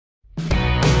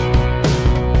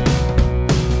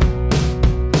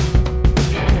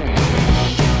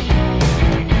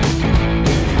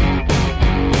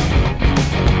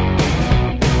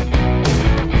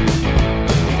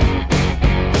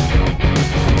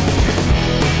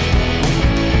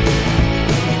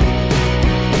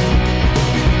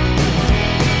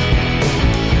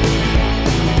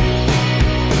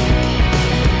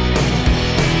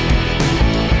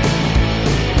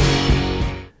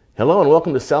Hello and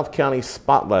welcome to South County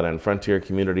Spotlight on Frontier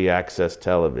Community Access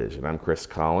Television. I'm Chris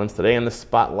Collins. Today in the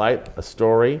Spotlight, a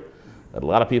story that a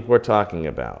lot of people are talking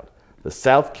about. The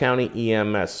South County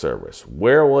EMS service.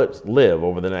 Where will it live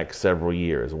over the next several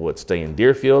years? Will it stay in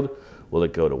Deerfield? Will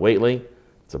it go to Whately?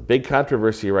 It's a big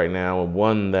controversy right now, and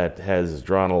one that has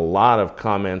drawn a lot of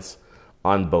comments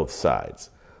on both sides.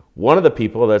 One of the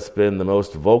people that's been the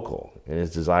most vocal in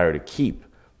his desire to keep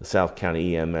the South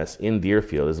County EMS in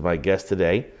Deerfield is my guest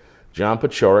today, John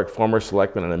Paciorek, former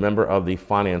selectman and a member of the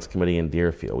Finance Committee in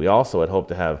Deerfield. We also had hoped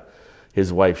to have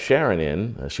his wife Sharon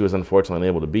in. She was unfortunately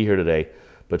unable to be here today,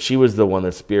 but she was the one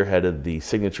that spearheaded the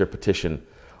signature petition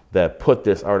that put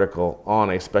this article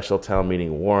on a special town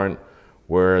meeting warrant,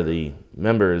 where the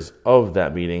members of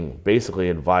that meeting basically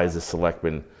advised the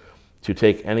selectmen to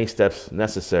take any steps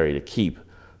necessary to keep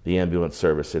the ambulance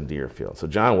service in Deerfield. So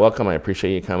John, welcome. I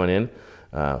appreciate you coming in.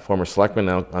 Former selectman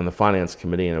now on the Finance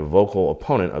Committee and a vocal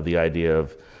opponent of the idea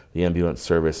of the ambulance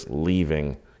service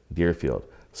leaving Deerfield.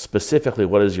 Specifically,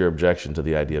 what is your objection to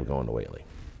the idea of going to Whately?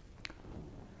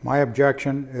 My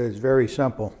objection is very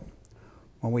simple.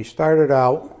 When we started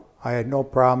out, I had no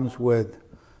problems with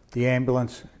the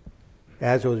ambulance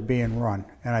as it was being run,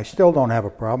 and I still don't have a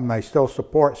problem. I still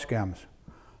support SCEMS.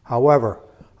 However,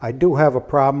 I do have a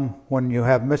problem when you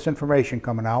have misinformation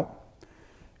coming out.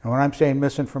 And when I'm saying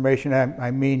misinformation, I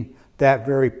mean that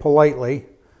very politely,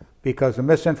 because the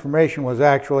misinformation was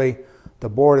actually the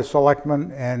Board of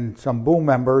Selectmen and some BOO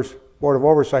members, Board of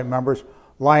Oversight members,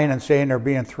 lying and saying they're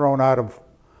being thrown out of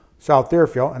South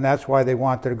Deerfield, and that's why they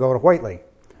wanted to go to Whately.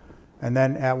 And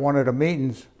then at one of the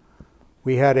meetings,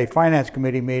 we had a Finance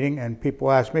Committee meeting, and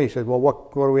people asked me, said, well,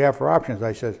 what do we have for options?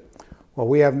 I said, well,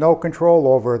 we have no control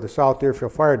over the South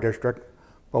Deerfield Fire District,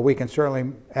 but we can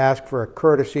certainly ask for a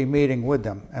courtesy meeting with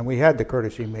them. And we had the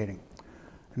courtesy meeting.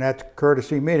 And at the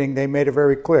courtesy meeting, they made it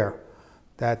very clear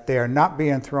that they are not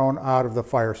being thrown out of the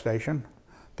fire station.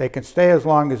 They can stay as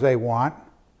long as they want.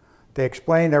 They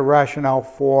explained their rationale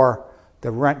for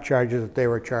the rent charges that they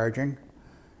were charging.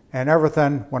 And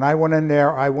everything, when I went in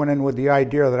there, I went in with the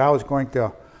idea that I was going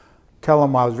to tell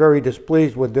them I was very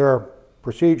displeased with their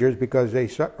procedures because they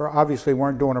obviously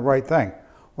weren't doing the right thing.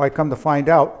 Well, I come to find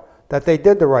out that they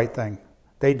did the right thing.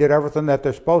 They did everything that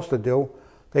they're supposed to do.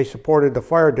 They supported the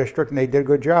fire district, and they did a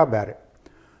good job at it.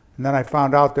 And then I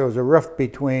found out there was a rift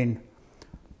between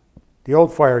the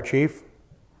old fire chief,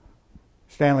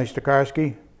 Stanley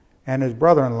Stakarsky, and his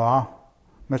brother-in-law,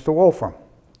 Mr. Wolfram.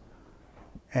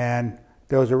 And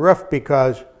there was a rift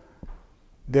because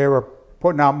they were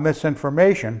putting out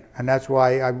misinformation, and that's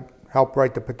why I helped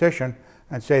write the petition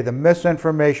and say the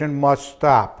misinformation must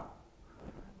stop.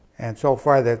 And so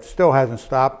far that still hasn't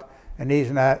stopped, and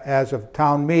even as of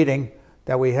town meeting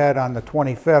that we had on the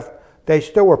 25th, they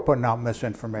still were putting out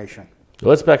misinformation.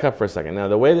 Let's back up for a second. Now,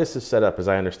 the way this is set up, as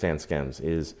I understand SCEMS,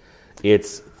 is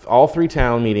it's all three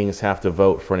town meetings have to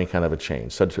vote for any kind of a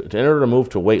change. So in order to move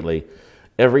to Whately,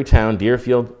 every town,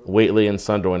 Deerfield, Whately, and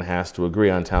Sunderland, has to agree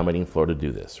on town meeting floor to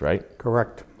do this, right?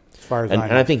 Correct, as far as I know.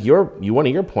 And I think one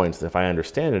of your points, if I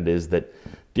understand it, is that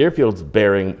Deerfield's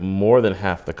bearing more than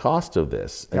half the cost of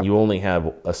this, and you only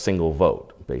have a single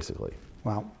vote, basically.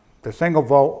 Well, the single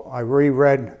vote, I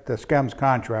reread the SCEMS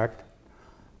contract,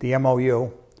 the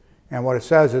MOU, and what it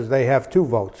says is they have two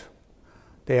votes.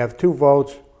 They have two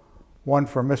votes, one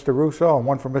for Mr. Russo and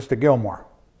one for Mr. Gilmore.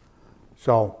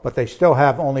 So, but they still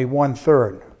have only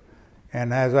 1/3.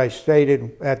 And as I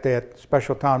stated at that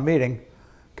special town meeting,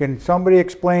 can somebody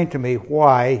explain to me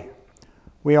why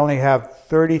we only have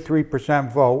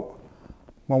 33% vote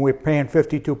when we're paying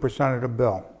 52% of the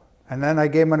bill? And then I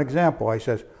gave him an example. I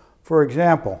says, for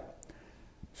example,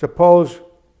 suppose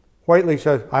Whately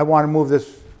says, I want to move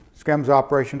this SCEMS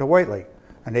operation to Whately,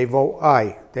 and they vote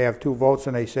aye. They have two votes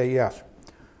and they say yes.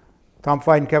 Tom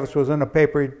Feidenkevitz was in the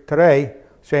paper today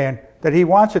saying that he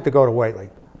wants it to go to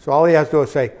Whately. So all he has to do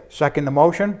is say, second the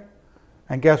motion,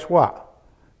 and guess what?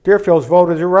 Deerfield's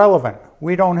vote is irrelevant.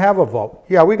 We don't have a vote.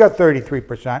 Yeah, we got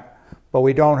 33%, but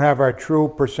we don't have our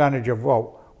true percentage of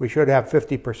vote. We should have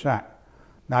 50%.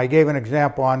 Now, I gave an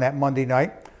example on that Monday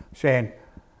night saying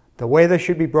the way this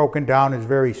should be broken down is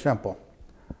very simple.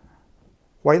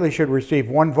 Whately should receive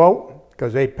one vote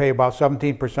because they pay about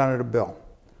 17% of the bill.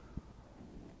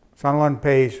 Sunderland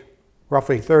pays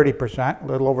roughly 30%, a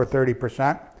little over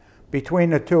 30%. Between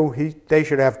the two, they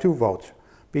should have two votes.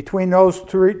 Between those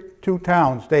two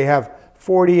towns, they have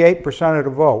 48% of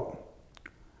the vote.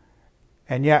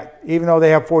 And yet, even though they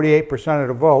have 48% of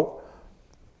the vote,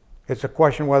 it's a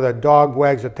question whether a dog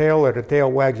wags a tail or the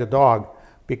tail wags a dog.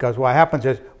 Because what happens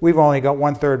is, we've only got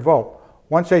 1/3 vote.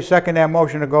 Once they second that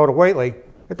motion to go to Whately,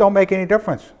 it don't make any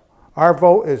difference. Our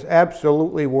vote is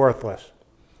absolutely worthless.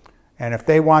 And if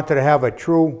they wanted to have a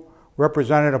true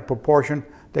representative proportion,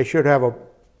 they should have a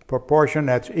proportion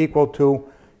that's equal to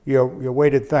your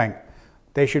weighted thing.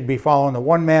 They should be following the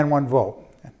one man, one vote.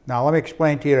 Now let me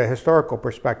explain to you the historical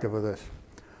perspective of this.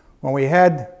 When we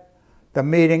had the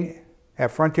meeting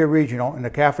at Frontier Regional in the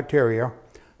cafeteria,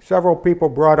 several people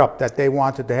brought up that they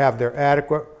wanted to have their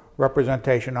adequate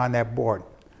representation on that board.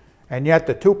 And yet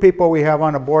the two people we have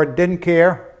on the board didn't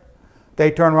care.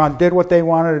 They turned around, did what they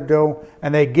wanted to do,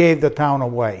 and they gave the town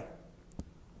away.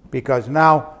 Because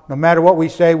now, no matter what we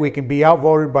say, we can be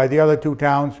outvoted by the other two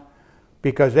towns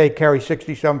because they carry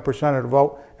 67% of the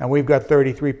vote and we've got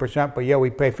 33%, but yet we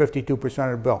pay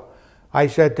 52% of the bill. I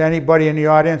said to anybody in the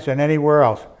audience and anywhere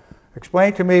else,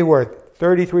 explain to me where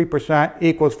 33%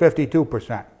 equals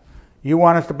 52%. You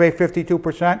want us to pay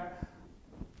 52%?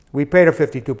 We pay the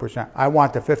 52%. I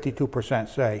want the 52%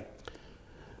 say.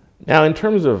 Now, in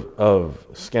terms of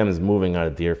SCEMS moving out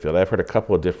of Deerfield, I've heard a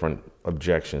couple of different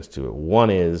objections to it.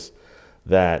 One is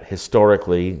that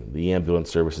historically, the ambulance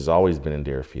service has always been in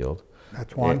Deerfield.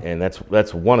 That's one. And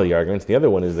that's one of the arguments. The other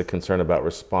one is the concern about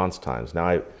response times.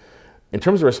 Now, in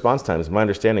terms of response times, my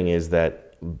understanding is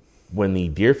that when the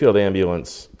Deerfield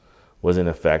ambulance was in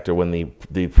effect, or when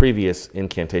the previous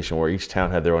incantation where each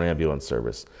town had their own ambulance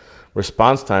service,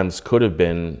 response times could have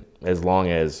been as long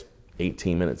as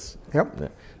 18 minutes.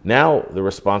 Yep. Now the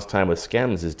response time with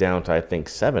SCEMS is down to, I think,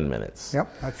 7 minutes.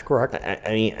 Yep, that's correct.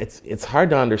 I mean, it's hard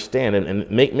to understand, and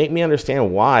make me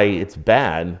understand why it's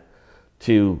bad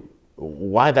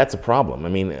why that's a problem. I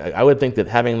mean, I would think that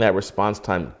having that response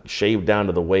time shaved down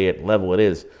to the level it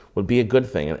is would be a good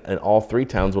thing, and all three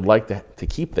towns would like to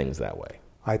keep things that way.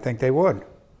 I think they would.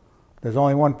 There's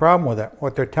only one problem with it.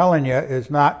 What they're telling you is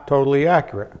not totally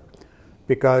accurate,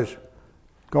 because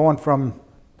going from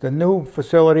the new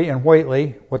facility in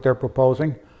Whately, what they're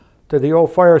proposing, to the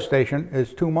old fire station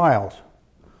is 2 miles.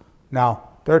 Now,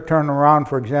 they're turning around,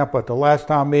 for example, at the last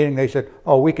town meeting, they said,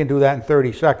 oh, we can do that in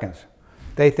 30 seconds.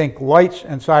 They think lights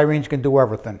and sirens can do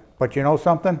everything. But you know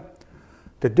something?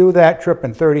 To do that trip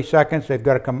in 30 seconds, they've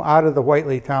got to come out of the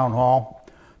Whately Town Hall.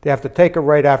 They have to take a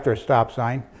right after a stop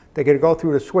sign. They got to go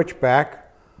through the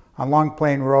switchback on Long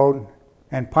Plain Road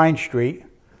and Pine Street,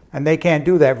 and they can't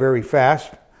do that very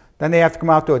fast. Then they have to come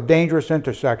out to a dangerous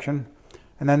intersection,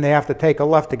 and then they have to take a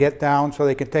left to get down so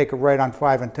they can take a right on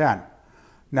 5 and 10.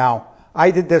 Now,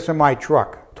 I did this in my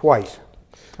truck twice.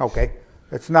 Okay,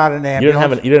 it's not an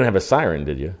ambulance. You didn't have a siren,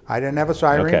 did you? I didn't have a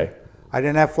siren. Okay. I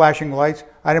didn't have flashing lights.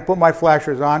 I didn't put my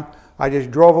flashers on. I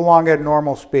just drove along at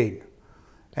normal speed.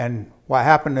 And what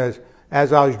happened is,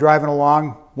 as I was driving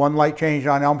along, one light changed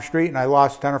on Elm Street, and I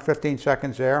lost 10 or 15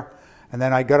 seconds there. And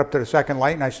then I got up to the second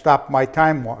light, and I stopped my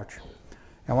time watch.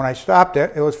 And when I stopped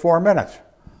it, it was 4 minutes.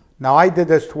 Now, I did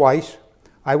this twice.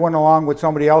 I went along with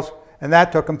somebody else, and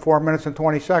that took them 4 minutes and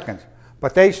 20 seconds.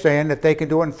 But they're saying that they can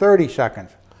do it in 30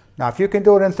 seconds. Now, if you can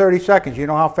do it in 30 seconds, you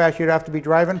know how fast you'd have to be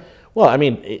driving? Well, I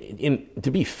mean,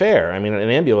 to be fair, I mean, an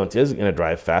ambulance is going to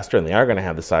drive faster, and they are going to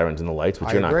have the sirens and the lights,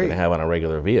 which you're not going to have on a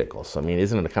regular vehicle. So, I mean,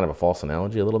 isn't it a kind of a false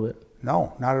analogy a little bit?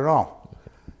 No, not at all.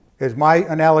 Is my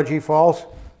analogy false,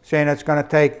 saying it's going to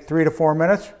take 3 to 4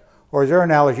 minutes? Or is their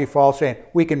analogy false, saying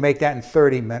we can make that in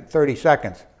 30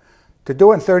 seconds? To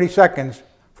do it in 30 seconds,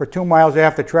 for 2 miles, they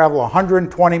have to travel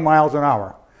 120 miles an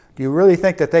hour. Do you really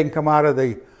think that they can come out of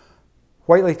the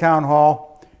Whately Town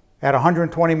Hall at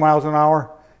 120 miles an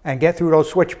hour and get through those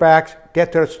switchbacks,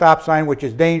 get to the stop sign, which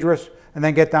is dangerous, and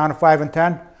then get down to 5 and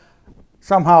 10?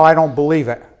 Somehow I don't believe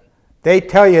it. They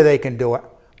tell you they can do it,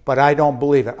 but I don't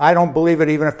believe it. I don't believe it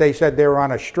even if they said they were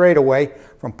on a straightaway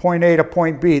from point A to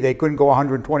point B. They couldn't go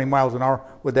 120 miles an hour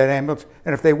with that ambulance,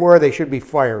 and if they were, they should be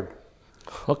fired.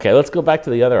 Okay, let's go back to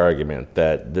the other argument,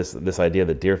 that this idea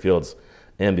that Deerfield's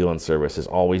ambulance service has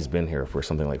always been here for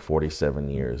something like 47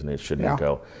 years, and it shouldn't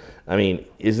go. I mean,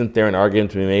 isn't there an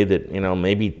argument to be made that,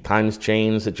 maybe times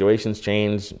change, situations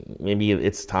change, maybe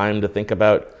it's time to think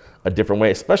about a different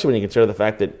way, especially when you consider the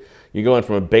fact that you're going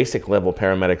from a basic level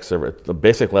paramedic service, a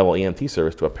basic level EMT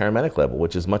service, to a paramedic level,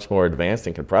 which is much more advanced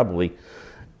and could probably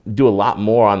do a lot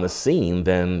more on the scene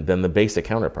than the basic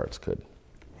counterparts could.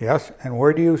 Yes, and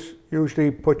where do you usually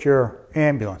put your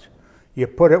ambulance? You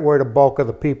put it where the bulk of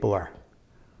the people are.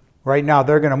 Right now,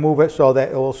 they're going to move it so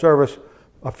that it will service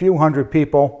a few hundred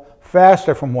people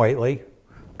faster from Whately,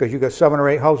 because you've got 7 or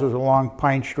 8 houses along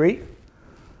Pine Street.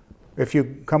 If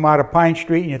you come out of Pine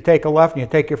Street and you take a left and you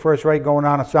take your first right going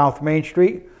on to South Main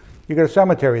Street, you got a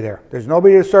cemetery there. There's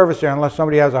nobody to service there unless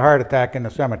somebody has a heart attack in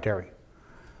the cemetery.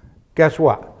 Guess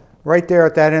what? Right there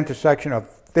at that intersection of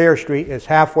Thayer Street is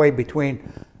halfway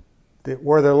between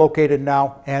where they're located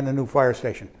now and the new fire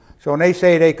station. So when they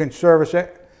say they can service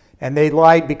it, and they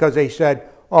lied because they said,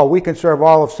 oh, we can serve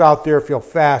all of South Deerfield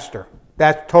faster.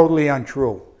 That's totally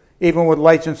untrue. Even with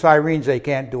lights and sirens, they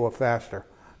can't do it faster.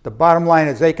 The bottom line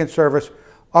is they can service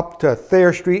up to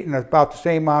Thayer Street in about the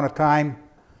same amount of time.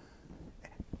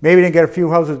 Maybe they can get a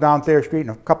few houses down Thayer Street and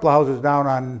a couple of houses down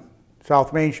on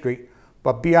South Main Street.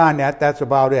 But beyond that, that's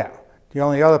about it. The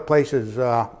only other place is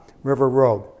River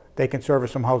Road. They can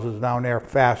service some houses down there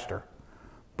faster.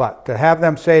 But to have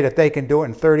them say that they can do it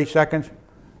in 30 seconds,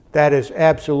 that is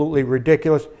absolutely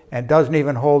ridiculous and doesn't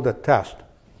even hold a test.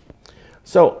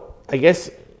 So I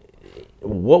guess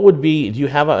what would be, do you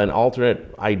have an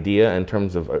alternate idea in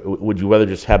terms of, would you rather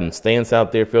just have them stay in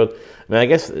South Deerfield? I mean, I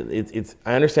guess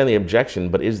I understand the objection,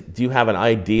 but do you have an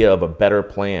idea of a better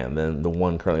plan than the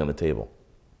one currently on the table?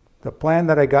 The plan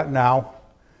that I got now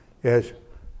is,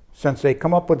 since they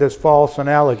come up with this false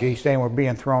analogy saying we're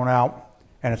being thrown out,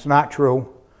 and it's not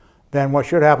true, then what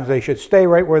should happen is they should stay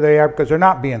right where they are because they're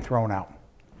not being thrown out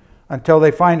until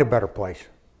they find a better place.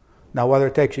 Now, whether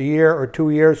it takes a year or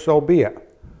 2 years, so be it.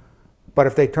 But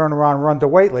if they turn around and run to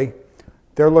Whately,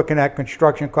 they're looking at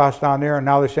construction costs down there, and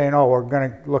now they're saying, oh, we're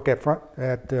going to look at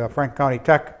Franklin County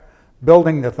Tech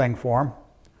building the thing for them.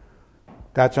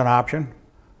 That's an option.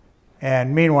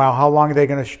 And meanwhile, how long are they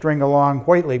going to string along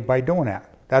Whately by doing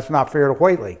that? That's not fair to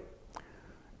Whately.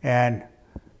 And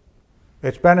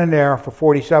it's been in there for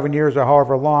 47 years or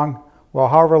however long. Well,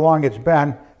 however long it's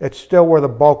been, it's still where the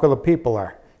bulk of the people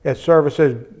are. It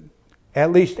services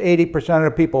at least 80% of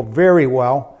the people very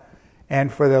well.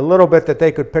 And for the little bit that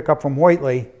they could pick up from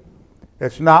Whately,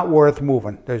 it's not worth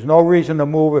moving. There's no reason to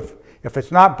move. If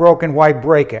it's not broken, why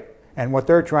break it? And what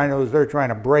they're trying to do is they're trying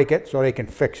to break it so they can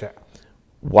fix it.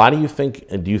 Why do you think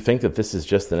that this is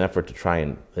just an effort to try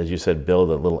and, as you said,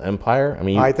 build a little empire? I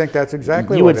mean, I think that's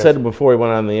exactly you what had said before we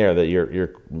went on the air that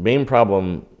your main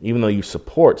problem, even though you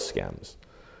support SCEMS,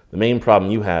 the main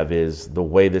problem you have is the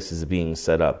way this is being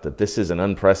set up, that this is an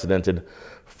unprecedented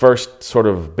first sort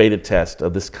of beta test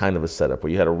of this kind of a setup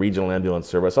where you had a regional ambulance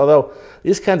service, although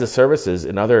these kinds of services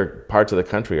in other parts of the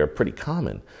country are pretty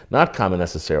common, not common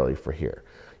necessarily for here.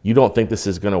 You don't think this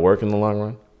is going to work in the long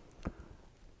run?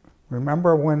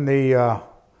 Remember when the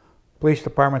police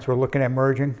departments were looking at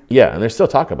merging? Yeah, and there's still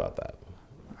talk about that.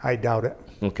 I doubt it.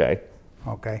 Okay.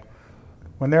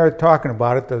 When they were talking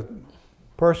about it, the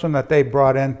person that they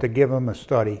brought in to give them a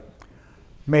study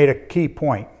made a key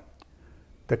point.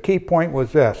 The key point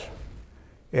was this: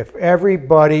 if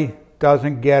everybody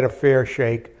doesn't get a fair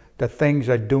shake, the things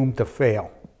are doomed to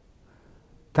fail.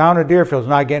 Town of Deerfield's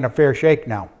not getting a fair shake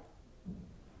now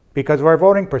because of our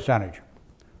voting percentage.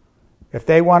 If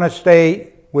they want to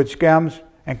stay with SCEMS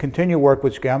and continue work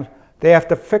with SCEMS, they have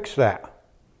to fix that.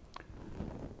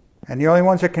 And the only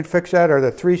ones that can fix that are the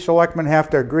 3 selectmen have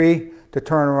to agree to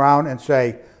turn around and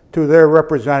say to their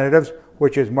representatives,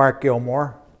 which is Mark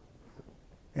Gilmore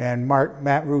and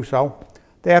Matt Russo,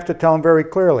 they have to tell them very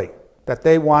clearly that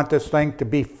they want this thing to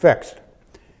be fixed.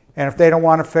 And if they don't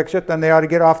want to fix it, then they ought to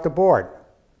get off the board.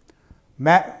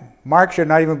 Mark should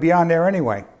not even be on there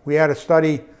anyway. We had a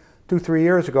study 2-3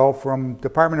 years ago from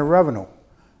Department of Revenue,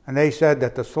 and they said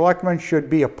that the selectmen should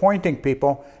be appointing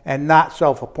people and not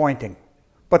self-appointing.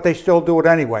 But they still do it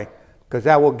anyway, because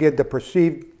that will give the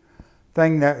perceived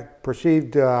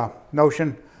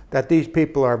notion that these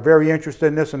people are very interested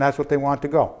in this and that's what they want to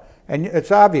go. And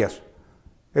it's obvious.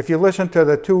 If you listen to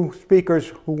the 2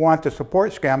 speakers who want to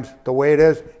support SCEMS the way it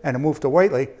is and to move to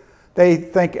Whately, they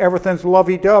think everything's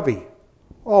lovey-dovey.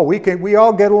 Oh, we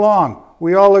all get along.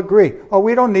 We all agree. Oh,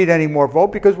 we don't need any more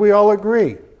vote because we all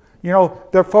agree. You know,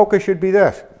 their focus should be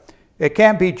this. It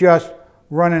can't be just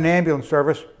run an ambulance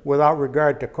service without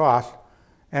regard to cost.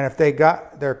 And if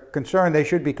they're concerned, they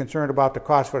should be concerned about the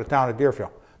cost for the town of Deerfield.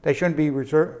 They shouldn't be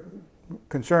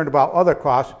concerned about other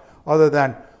costs other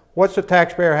than what's the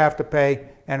taxpayer have to pay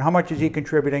and how much is he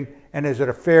contributing and is it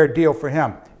a fair deal for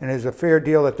him? And is it a fair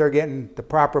deal that they're getting the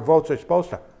proper votes they're supposed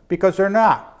to? Because they're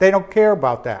not. They don't care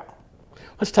about that.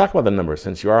 Let's talk about the numbers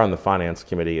since you are on the finance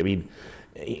committee. I mean,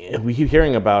 we keep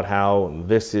hearing about how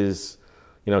this is,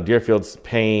 Deerfield's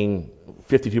paying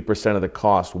 52% of the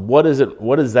cost. What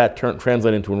does that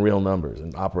translate into in real numbers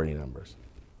and operating numbers?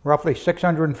 Roughly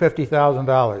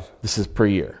 $650,000. This is per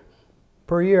year?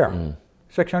 Per year.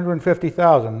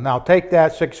 $650,000. Now take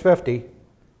that $650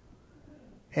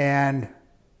 and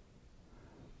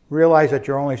realize that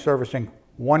you're only servicing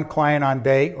 1 client on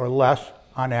day or less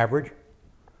on average.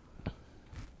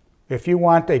 If you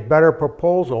want a better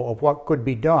proposal of what could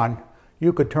be done,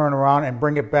 you could turn around and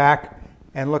bring it back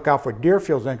and look out for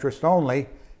Deerfield's interest only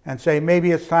and say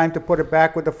maybe it's time to put it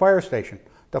back with the fire station.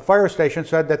 The fire station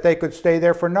said that they could stay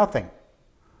there for nothing.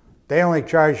 They only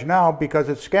charge now because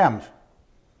it's SCEMS.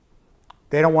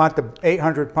 They don't want the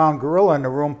 800-pound gorilla in the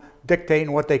room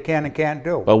dictating what they can and can't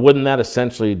do. But wouldn't that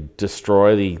essentially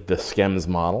destroy the SCEMS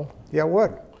model? Yeah, it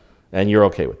would. And you're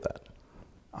okay with that?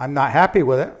 I'm not happy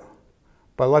with it,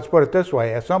 but let's put it this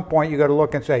way. At some point, you got to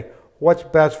look and say, what's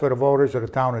best for the voters of the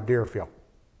town of Deerfield?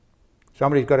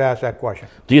 Somebody's got to ask that question.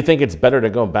 Do you think it's better to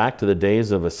go back to the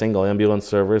days of a single ambulance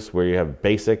service where you have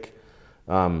basic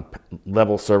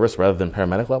level service rather than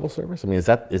paramedic level service? I mean, is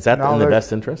that in the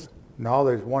best interest? No,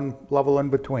 there's one level in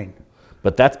between.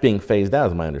 But that's being phased out,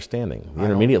 is my understanding. The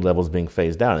intermediate level is being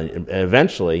phased out. And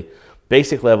eventually,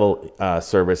 basic level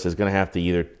service is going to have to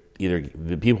either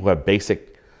the people who have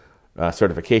basic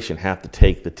certification have to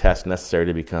take the test necessary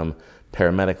to become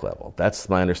paramedic level. That's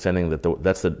my understanding that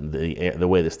that's the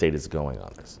way the state is going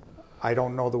on this. I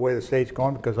don't know the way the state's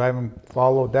going because I haven't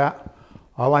followed that.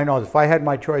 All I know is if I had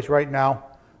my choice right now,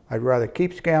 I'd rather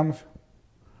keep SCEMS.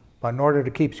 But in order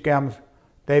to keep SCEMS,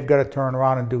 they've got to turn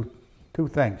around and do two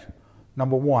things.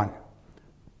 Number one,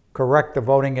 correct the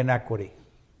voting inequity.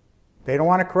 They don't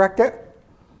want to correct it,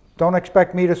 don't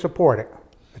expect me to support it.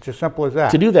 It's as simple as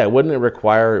that. To do that, wouldn't it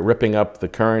require ripping up the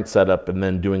current setup and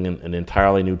then doing an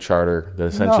entirely new charter that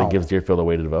essentially gives Deerfield a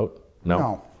way to vote?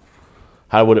 No.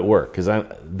 How would it work? Because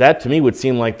that to me would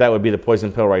seem like that would be the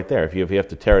poison pill right there. If you have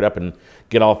to tear it up and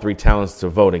get all three towns to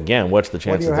vote again, what's the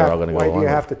chances they're all going to go along? Why do you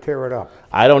have to tear it up?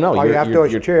 I don't know. All you have to do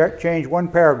is change one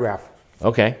paragraph.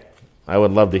 Okay. I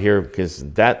would love to hear, because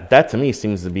that to me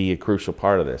seems to be a crucial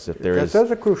part of this. If This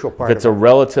is a crucial part if it's a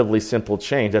relatively simple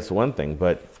change, that's one thing,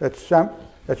 but...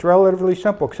 It's relatively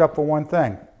simple except for one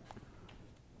thing.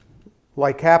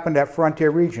 Like happened at Frontier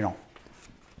Regional.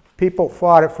 People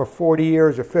fought it for 40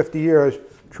 years or 50 years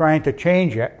trying to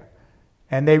change it,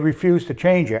 and they refused to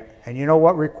change it. And you know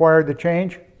what required the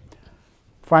change?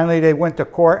 Finally, they went to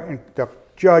court, and the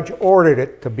judge ordered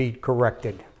it to be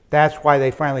corrected. That's why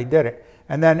they finally did it.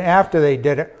 And then after they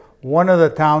did it, one of the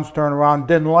towns turned around,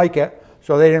 didn't like it,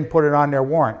 so they didn't put it on their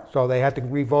warrant. So they had to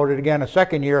re-vote it again a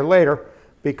second year later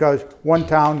because one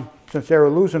town, since they were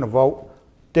losing a vote,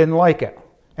 didn't like it.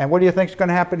 And what do you think is going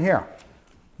to happen here?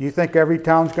 You think every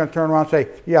town's going to turn around and say,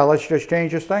 yeah, let's just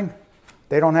change this thing?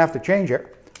 They don't have to change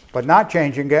it. But not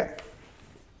changing it,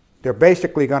 they're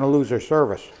basically going to lose their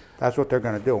service. That's what they're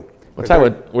going to do. We're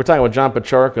talking with John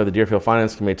Paciorek of the Deerfield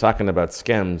Finance Committee, talking about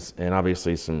SCEMS, and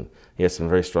obviously he has some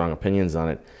very strong opinions on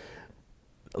it.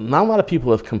 Not a lot of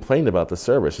people have complained about the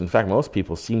service. In fact, most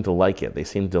people seem to like it. They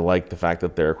seem to like the fact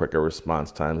that there are quicker response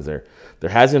times. There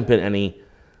hasn't been any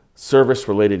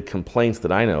service-related complaints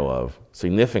that I know of,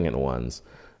 significant ones.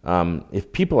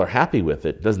 If people are happy with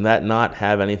it, does that not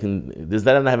have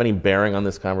any bearing on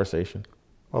this conversation?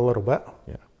 A little bit.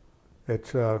 Yeah.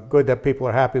 It's good that people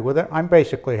are happy with it. I'm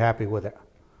basically happy with it,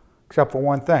 except for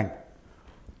one thing.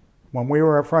 When we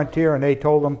were at Frontier and they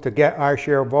told them to get our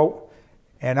share vote,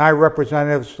 and our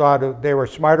representatives thought that they were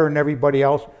smarter than everybody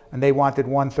else and they wanted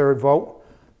 1/3 vote,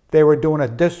 they were doing a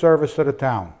disservice to the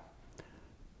town.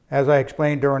 As I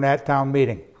explained during that town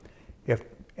meeting, if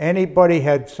anybody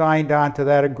had signed on to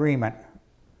that agreement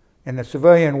in the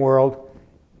civilian world,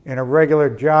 in a regular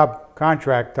job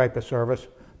contract type of service,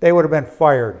 they would have been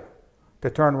fired to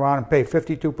turn around and pay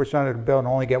 52% of the bill and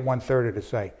only get 1/3 of the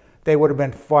say. They would have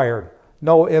been fired.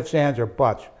 No ifs, ands, or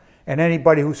buts. And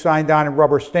anybody who signed on and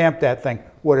rubber stamped that thing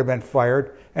would have been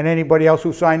fired. And anybody else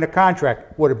who signed the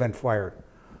contract would have been fired.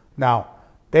 Now,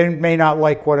 they may not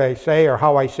like what I say or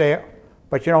how I say it,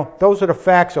 but you know, those are the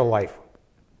facts of life.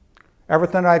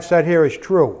 Everything I've said here is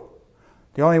true.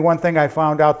 The only one thing I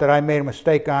found out that I made a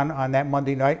mistake on that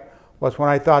Monday night was when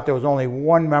I thought there was only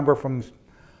one member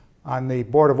on the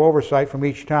Board of Oversight from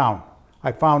each town.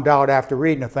 I found out after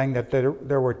reading the thing that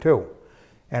there were two.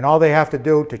 And all they have to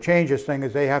do to change this thing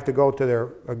is they have to go to their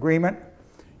agreement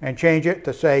and change it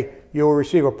to say you will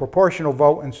receive a proportional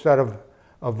vote instead of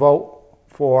a vote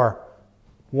for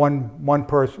one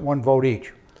person, one vote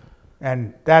each.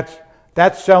 And that's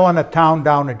selling a town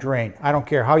down the drain. I don't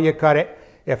care how you cut it.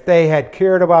 If they had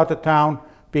cared about the town,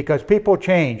 because people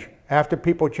change. After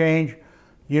people change,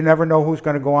 you never know who's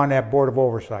going to go on that Board of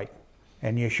Oversight.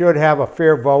 And you should have a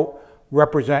fair vote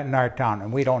representing our town,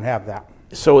 and we don't have that.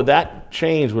 So that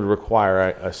change would require,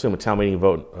 I assume, a town meeting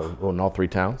vote in all three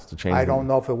towns to change? I don't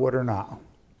know if it would or not.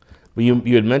 But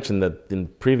you had mentioned that in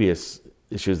previous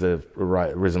issues that have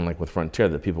arisen, like with Frontier,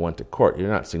 that people went to court. You're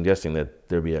not suggesting that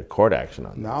there be a court action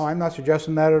on this? No, I'm not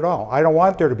suggesting that at all. I don't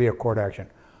want there to be a court action.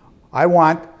 I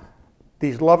want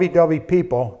these lovey-dovey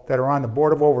people that are on the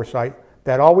Board of Oversight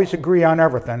that always agree on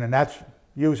everything, and that's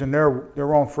using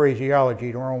their own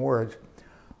phraseology, their own words.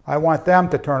 I want them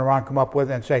to turn around and come up with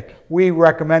it and say, we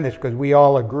recommend this because we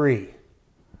all agree.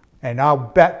 And I'll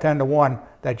bet 10 to 1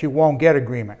 that you won't get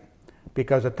agreement,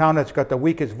 because the town that's got the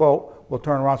weakest vote will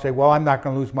turn around and say, well, I'm not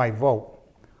going to lose my vote.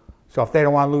 So if they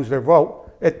don't want to lose their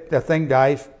vote, the thing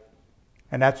dies,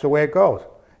 and that's the way it goes.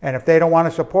 And if they don't want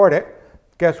to support it,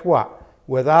 guess what?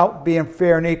 Without being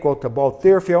fair and equal to both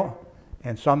Deerfield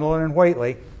and Sunderland and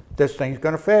Whately, this thing's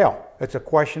going to fail. It's a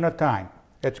question of time.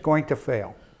 It's going to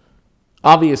fail.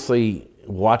 Obviously,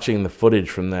 watching the footage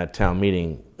from that town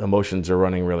meeting, emotions are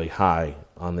running really high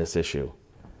on this issue.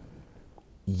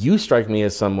 You strike me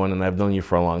as someone, and I've known you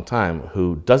for a long time,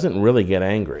 who doesn't really get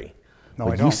angry. No,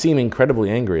 but I don't. You seem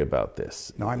incredibly angry about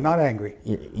this. No, I'm not angry.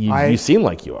 You seem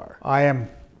like you are. I am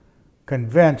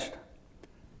convinced,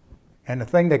 and the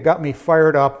thing that got me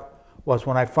fired up was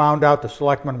when I found out the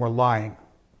selectmen were lying.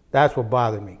 That's what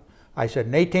bothered me. I said,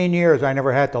 in 18 years I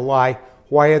never had to lie.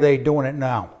 Why are they doing it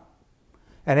now?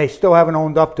 And they still haven't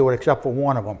owned up to it except for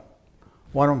one of them.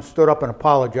 One of them stood up and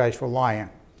apologized for lying.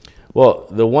 Well,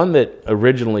 the one that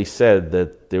originally said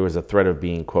that there was a threat of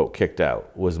being, quote, kicked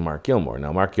out was Mark Gilmore.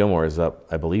 Now, Mark Gilmore is up,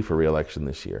 I believe, for re-election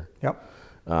this year. Yep.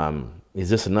 Is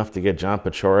this enough to get John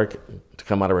Paciorek to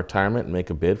come out of retirement and make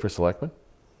a bid for selectman?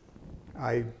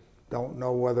 I don't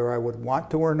know whether I would want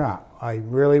to or not. I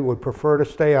really would prefer to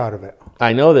stay out of it.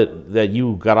 I know that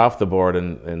you got off the board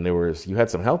and you had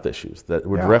some health issues that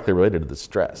were directly related to the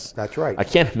stress. That's right. I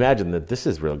can't imagine that this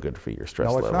is real good for your stress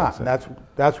level. No, it's not. And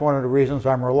that's one of the reasons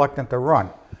I'm reluctant to run.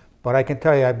 But I can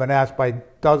tell you, I've been asked by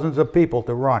dozens of people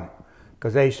to run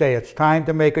because they say it's time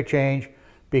to make a change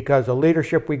because the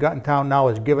leadership we got in town now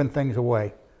is giving things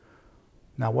away.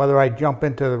 Now, whether I jump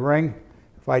into the ring,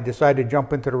 if I decide to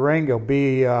jump into the ring, it'll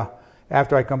be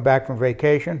after I come back from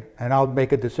vacation, and I'll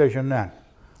make a decision then.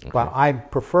 Okay. But I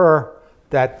prefer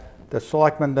that the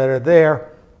selectmen that are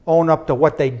there own up to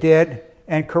what they did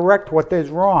and correct what is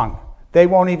wrong. They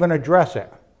won't even address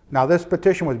it. Now, this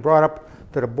petition was brought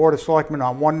up to the Board of Selectmen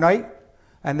on one night,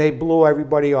 and they blew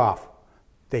everybody off.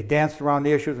 They danced around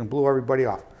the issues and blew everybody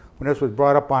off. When this was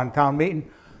brought up on town meeting,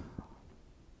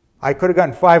 I could have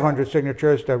gotten 500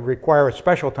 signatures to require a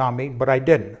special town meeting, but I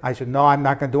didn't. I said, no, I'm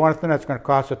not going to do anything that's going to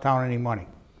cost the town any money.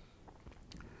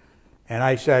 And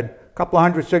I said, a couple of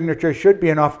hundred signatures should be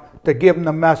enough to give them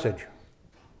the message.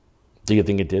 Do you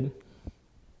think it did?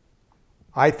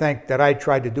 I think that I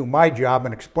tried to do my job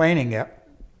in explaining it,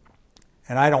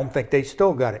 and I don't think they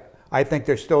still got it. I think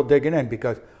they're still digging in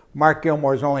because Mark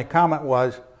Gilmore's only comment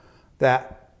was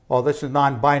that, well, this is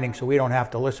non-binding, so we don't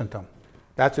have to listen to him.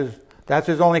 That's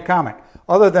his only comment.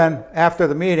 Other than after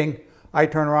the meeting, I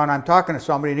turn around, I'm talking to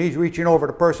somebody, and he's reaching over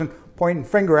the person, pointing a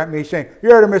finger at me, saying,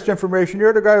 you're the misinformation,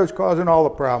 you're the guy who's causing all the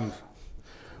problems.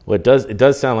 Well, it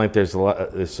does sound like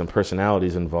there's some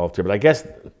personalities involved here. But I guess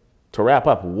to wrap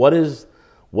up, what is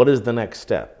the next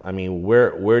step? I mean,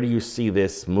 where do you see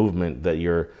this movement that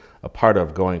you're a part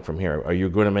of going from here? Are you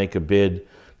going to make a bid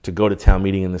to go to town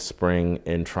meeting in the spring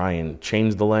and try and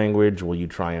change the language? Will you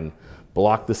try and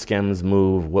block the SCEMS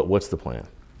move? What's the plan?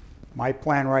 My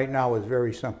plan right now is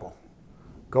very simple.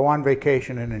 Go on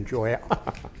vacation and enjoy it.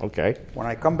 Okay. When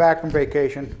I come back from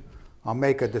vacation, I'll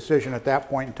make a decision at that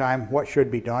point in time what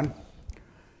should be done.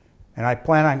 And I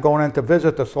plan on going in to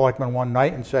visit the selectmen one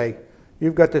night and say,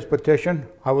 you've got this petition.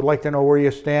 I would like to know where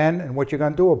you stand and what you're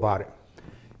going to do about it.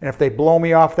 And if they blow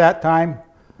me off that time,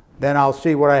 then I'll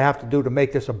see what I have to do to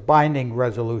make this a binding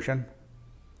resolution.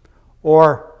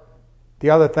 Or the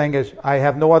other thing is I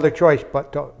have no other choice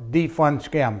but to defund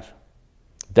SCEMS.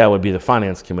 That would be the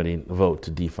Finance Committee vote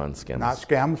to defund SCEMS. Not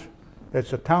SCEMS.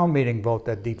 It's a town meeting vote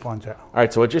that defunds it. All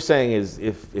right, so what you're saying is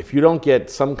if you don't get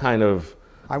some kind of...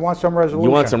 I want some resolution.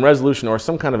 You want some resolution or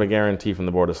some kind of a guarantee from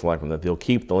the Board of Selectmen that they'll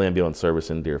keep the ambulance service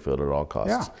in Deerfield at all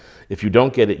costs. Yeah. If you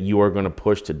don't get it, you are going to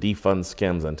push to defund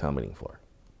SCEMS on town meeting floor.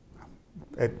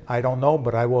 I don't know,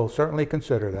 but I will certainly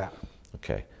consider that.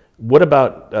 Okay. What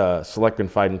about Selectman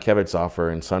Feidenkevich's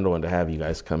offer in Sunderland to have you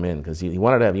guys come in? Because he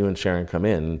wanted to have you and Sharon come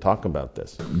in and talk about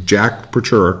this. Jack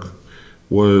Paciorek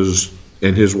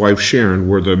and his wife Sharon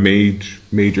were the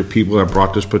major people that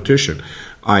brought this petition.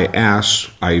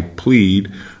 I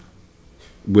plead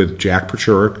with Jack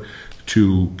Paciorek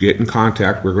to get in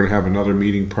contact. We're going to have another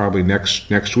meeting probably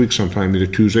next week sometime, either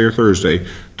Tuesday or Thursday,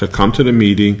 to come to the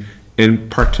meeting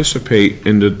and participate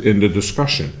in the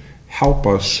discussion. Help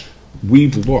us.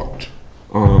 We've looked.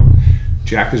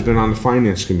 Jack has been on the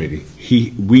Finance Committee.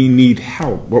 We need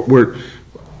help.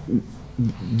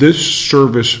 This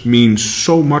service means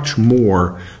so much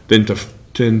more than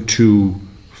to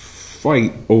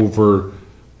fight over.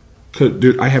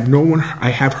 I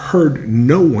have heard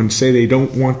no one say they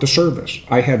don't want the service.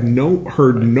 I have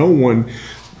heard no one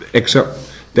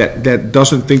except that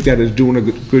doesn't think that is doing a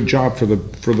good job for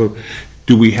the.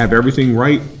 Do we have everything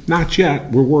right? Not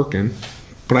yet. We're working.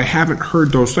 But I haven't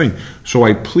heard those things. So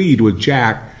I plead with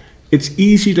Jack, it's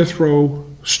easy to throw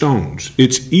stones.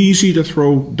 It's easy to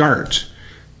throw darts.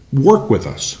 Work with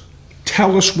us.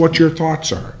 Tell us what your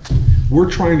thoughts are. We're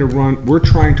trying to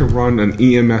run an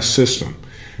EMS system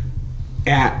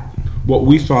at what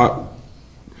we thought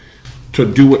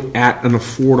to do it at an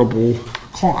affordable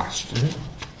cost.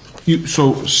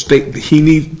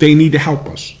 They need to help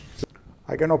us.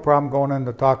 I got no problem going in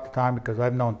to talk to Tom because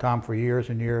I've known Tom for years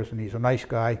and years, and he's a nice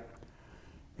guy.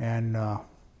 And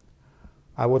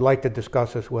I would like to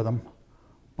discuss this with him.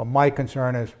 But my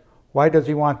concern is, why does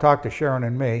he want to talk to Sharon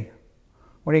and me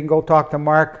when he can go talk to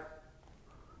Mark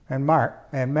and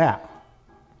Matt?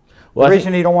 Well, the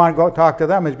reason he don't want to go talk to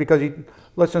them is because he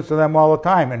listens to them all the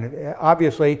time, and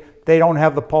obviously they don't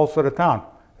have the pulse of the town.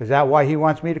 Is that why he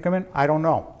wants me to come in? I don't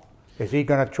know. Is he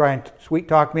going to try and sweet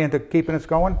talk me into keeping us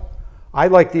going? I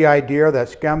like the idea that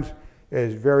SCEMS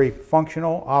is very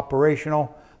functional,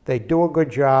 operational. They do a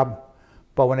good job,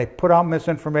 but when they put out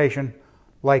misinformation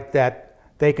like that,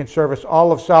 they can service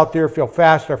all of South Deerfield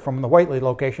faster from the Whately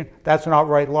location. That's an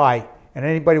outright lie, and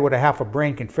anybody with a half a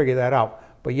brain can figure that out.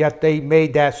 But yet they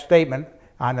made that statement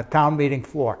on the town meeting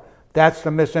floor. That's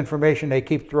the misinformation they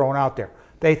keep throwing out there.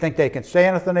 They think they can say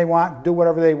anything they want, do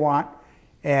whatever they want,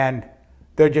 and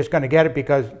they're just going to get it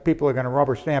because people are going to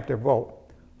rubber stamp their vote.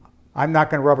 I'm not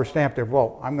going to rubber stamp their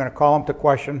vote. I'm going to call them to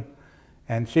question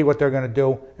and see what they're going to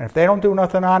do. And if they don't do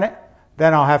nothing on it,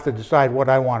 then I'll have to decide what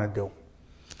I want to do.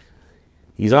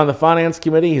 He's on the Finance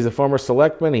Committee. He's a former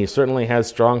selectman. He certainly has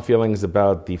strong feelings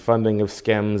about the funding of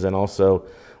SCEMS and also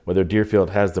whether Deerfield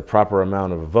has the proper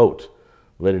amount of vote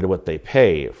related to what they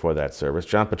pay for that service.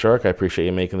 John Paciorek, I appreciate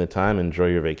you making the time. Enjoy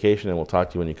your vacation, and we'll talk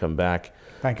to you when you come back.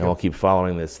 Thank you. And we'll keep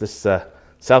following this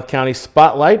South County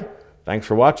Spotlight. Thanks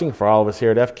for watching. For all of us here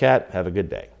at FCAT, have a good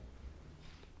day.